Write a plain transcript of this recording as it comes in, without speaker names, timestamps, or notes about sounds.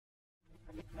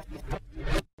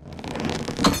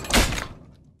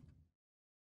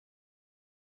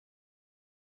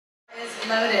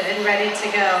loaded and ready to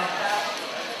go.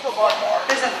 There's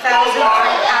 1,003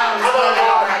 pounds loaded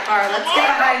on that bar. Let's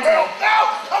get behind it.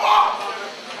 Come on!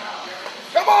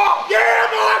 Come on!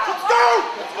 Yeah, Mark! Let's go!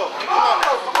 Let's go. Come on,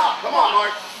 Mark. Come on,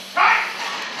 Mark.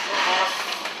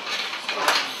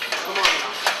 Come on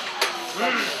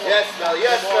now. Yes, Smelly.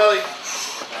 Yes, Smelly.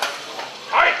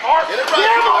 All right, Mark. Get it right.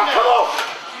 Yeah, Come on now. come on.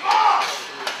 Come on.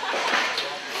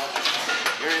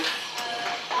 You're in.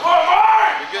 Come on,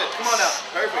 Mark. You're good. Come on now.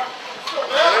 Perfect.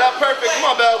 Set it up perfect. Come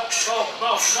on, Bell. Go.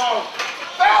 Bell,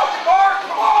 Mark.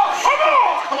 Come on. Come on.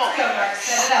 Come on. Let's go, Mark.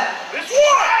 Set it up. This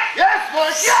one. Yes,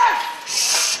 Mark.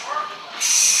 Yes!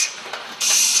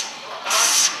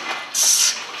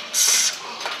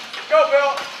 Go,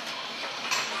 Bill.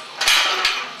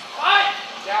 All right.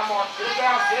 Down, Mark. Get it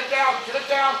down. Get it down. Get it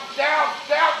down. Down.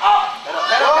 Down. Up. Head up.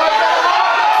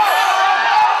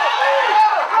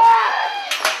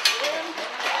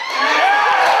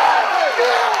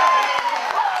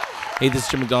 Hey, this is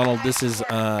Jim McDonald. This is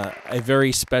a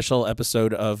very special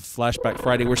episode of Flashback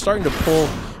Friday. We're starting to pull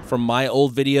from my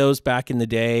old videos back in the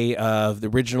day, the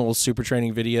original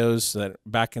SuperTraining videos that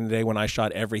back in the day when I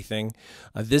shot everything.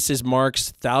 This is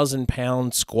Mark's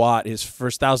 1,000-pound squat, his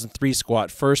first 1,003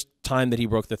 squat, first time that he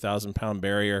broke the 1,000-pound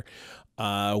barrier.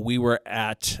 We were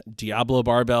at Diablo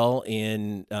Barbell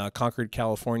in Concord,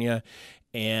 California,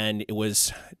 and it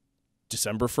was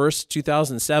December 1st,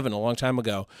 2007, a long time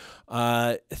ago.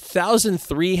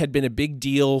 1,003 had been a big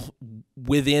deal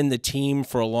within the team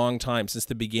for a long time, since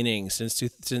the beginning,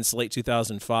 since late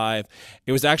 2005.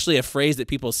 It was actually a phrase that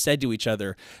people said to each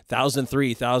other,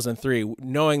 1,003, 1,003,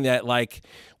 knowing that, like,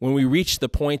 when we reached the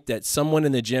point that someone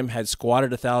in the gym had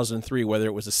squatted 1,003, whether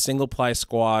it was a single ply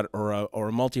squat or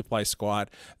a multiply squat,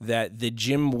 that the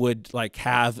gym would, like,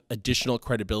 have additional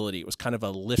credibility. It was kind of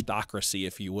a liftocracy,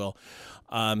 if you will.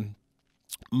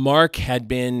 Mark had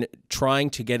been trying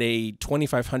to get a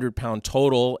 2,500-pound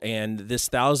total, and this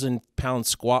 1,000-pound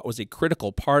squat was a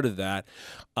critical part of that.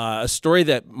 A story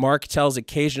that Mark tells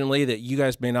occasionally that you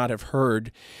guys may not have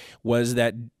heard was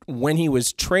that when he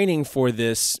was training for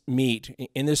this meet,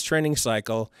 in this training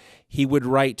cycle, he would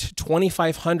write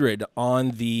 2,500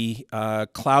 on the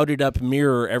clouded-up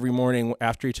mirror every morning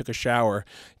after he took a shower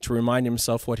to remind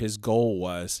himself what his goal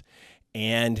was.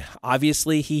 And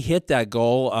obviously he hit that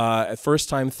goal first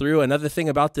time through. Another thing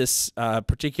about this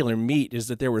particular meet is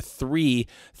that there were 3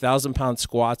 1,000-pound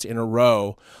squats in a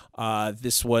row.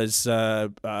 This was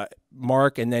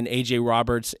Mark, and then AJ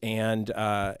Roberts, and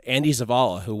Andy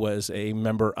Zavala, who was a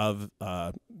member of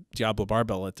Diablo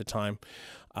Barbell at the time.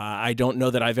 I don't know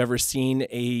that I've ever seen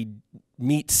a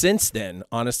meet since then,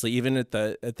 honestly, even at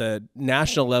the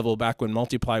national level, back when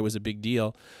multiply was a big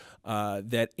deal.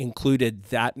 That included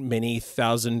that many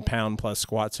 1,000-pound plus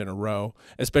squats in a row,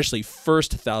 especially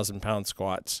first 1,000-pound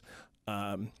squats.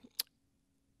 I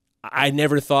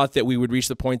never thought that we would reach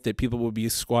the point that people would be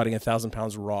squatting 1,000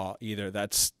 pounds raw either.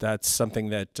 That's something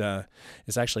that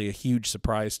is actually a huge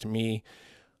surprise to me.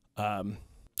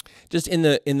 Just in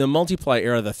the multiply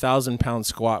era, the 1,000-pound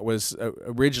squat was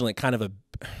originally kind of a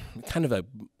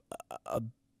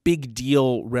big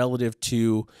deal relative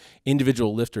to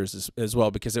individual lifters as well,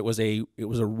 because it was a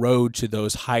road to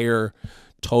those higher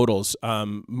totals.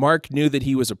 Mark knew that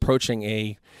he was approaching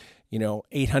a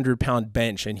 800-pound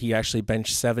bench, and he actually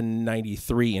benched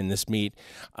 793 in this meet.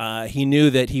 He knew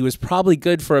that he was probably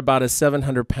good for about a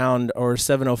 700-pound or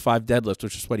 705 deadlift,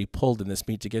 which is what he pulled in this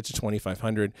meet to get to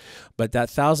 2,500. But that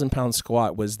 1,000-pound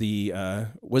squat was it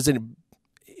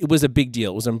was a big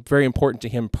deal. It was very important to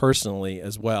him personally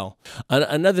as well.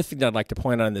 Another thing that I'd like to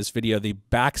point out in this video, the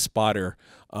back spotter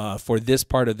for this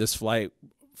part of this flight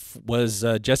was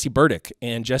Jesse Burdick.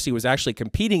 And Jesse was actually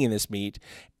competing in this meet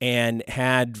and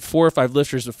had 4 or 5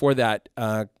 lifters before that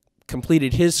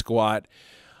completed his squat,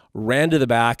 ran to the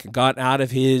back, got out of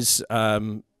his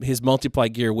multiply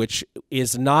gear, which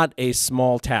is not a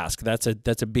small task. That's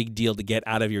a big deal to get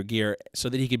out of your gear, so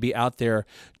that he could be out there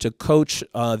to coach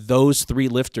those 3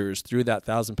 lifters through that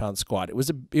 1,000-pound squat. It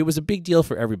was a big deal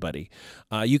for everybody.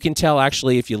 You can tell,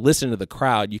 actually, if you listen to the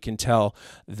crowd, you can tell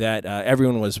that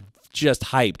everyone was just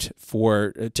hyped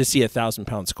to see a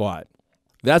 1,000-pound squat.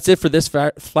 That's it for this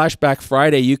Flashback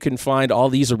Friday. You can find all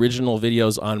these original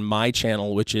videos on my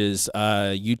channel, which is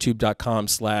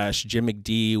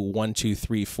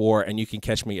youtube.com/JimMcD1234, and you can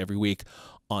catch me every week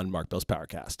on Mark Bill's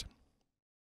PowerCast.